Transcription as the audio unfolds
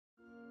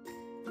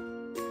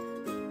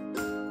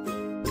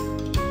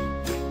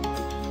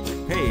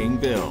paying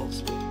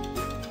bills.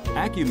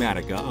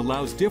 Acumatica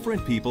allows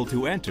different people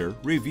to enter,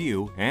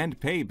 review, and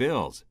pay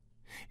bills.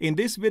 In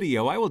this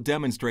video, I will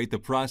demonstrate the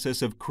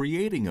process of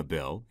creating a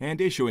bill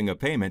and issuing a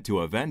payment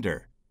to a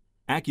vendor.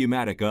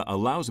 Acumatica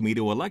allows me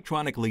to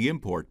electronically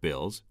import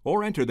bills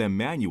or enter them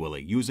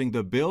manually using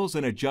the Bills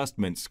and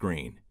Adjustments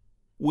screen.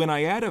 When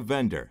I add a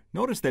vendor,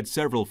 notice that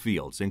several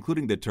fields,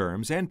 including the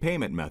terms and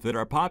payment method,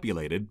 are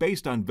populated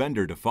based on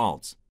vendor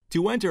defaults.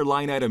 To enter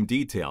line item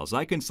details,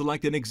 I can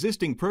select an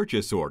existing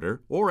purchase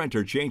order or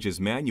enter changes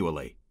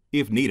manually.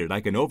 If needed, I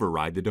can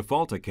override the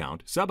default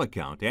account,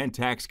 sub-account, and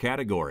tax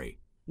category.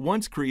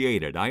 Once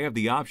created, I have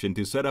the option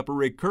to set up a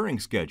recurring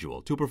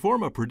schedule to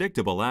perform a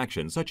predictable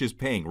action such as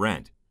paying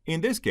rent. In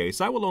this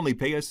case, I will only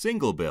pay a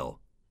single bill.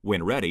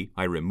 When ready,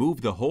 I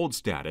remove the hold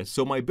status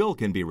so my bill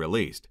can be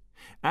released.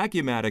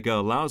 Acumatica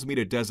allows me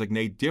to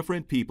designate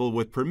different people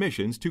with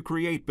permissions to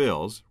create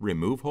bills,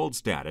 remove hold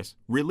status,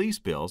 release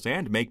bills,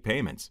 and make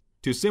payments.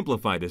 To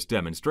simplify this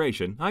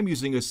demonstration, I'm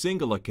using a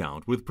single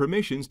account with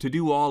permissions to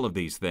do all of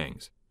these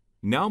things.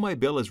 Now my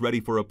bill is ready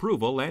for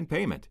approval and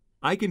payment.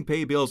 I can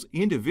pay bills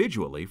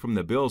individually from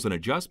the Bills and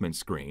Adjustments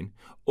screen,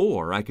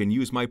 or I can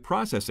use my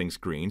processing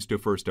screens to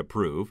first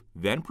approve,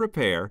 then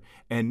prepare,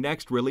 and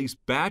next release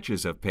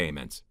batches of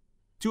payments.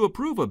 To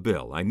approve a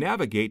bill, I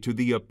navigate to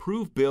the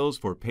Approve Bills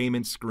for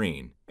Payment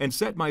screen and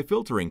set my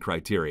filtering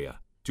criteria.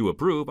 To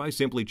approve, I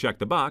simply check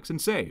the box and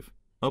save.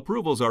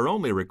 Approvals are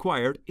only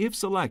required if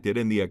selected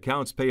in the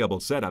Accounts Payable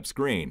Setup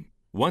screen.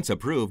 Once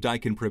approved, I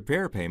can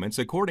prepare payments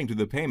according to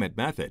the payment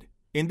method.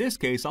 In this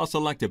case, I'll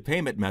select a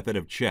payment method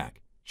of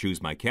check,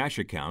 choose my cash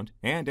account,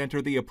 and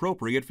enter the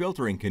appropriate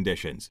filtering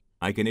conditions.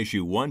 I can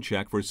issue one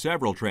check for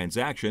several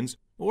transactions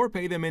or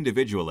pay them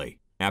individually.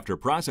 After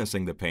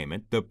processing the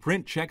payment, the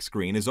Print Check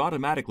screen is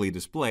automatically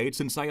displayed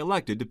since I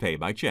elected to pay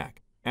by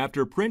check.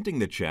 After printing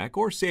the check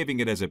or saving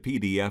it as a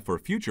PDF for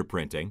future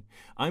printing,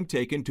 I'm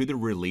taken to the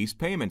Release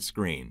Payment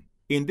screen.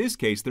 In this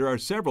case, there are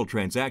several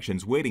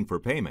transactions waiting for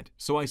payment,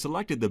 so I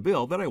selected the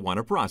bill that I want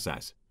to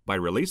process. By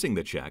releasing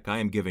the check, I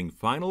am giving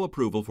final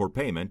approval for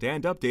payment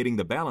and updating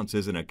the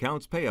balances in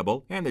accounts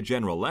payable and the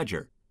general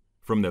ledger.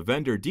 From the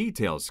Vendor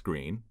Details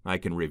screen, I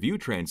can review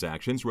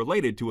transactions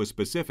related to a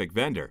specific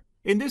vendor.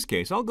 In this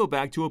case, I'll go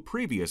back to a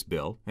previous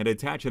bill and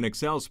attach an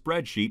Excel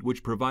spreadsheet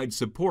which provides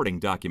supporting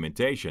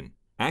documentation.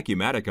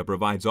 Acumatica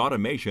provides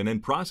automation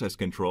and process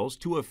controls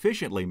to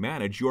efficiently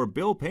manage your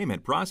bill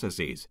payment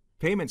processes.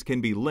 Payments can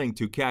be linked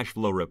to cash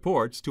flow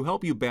reports to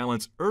help you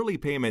balance early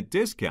payment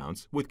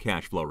discounts with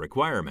cash flow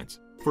requirements.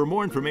 For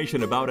more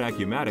information about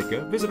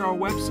Acumatica, visit our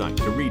website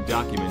to read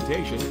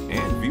documentation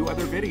and view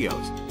other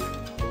videos.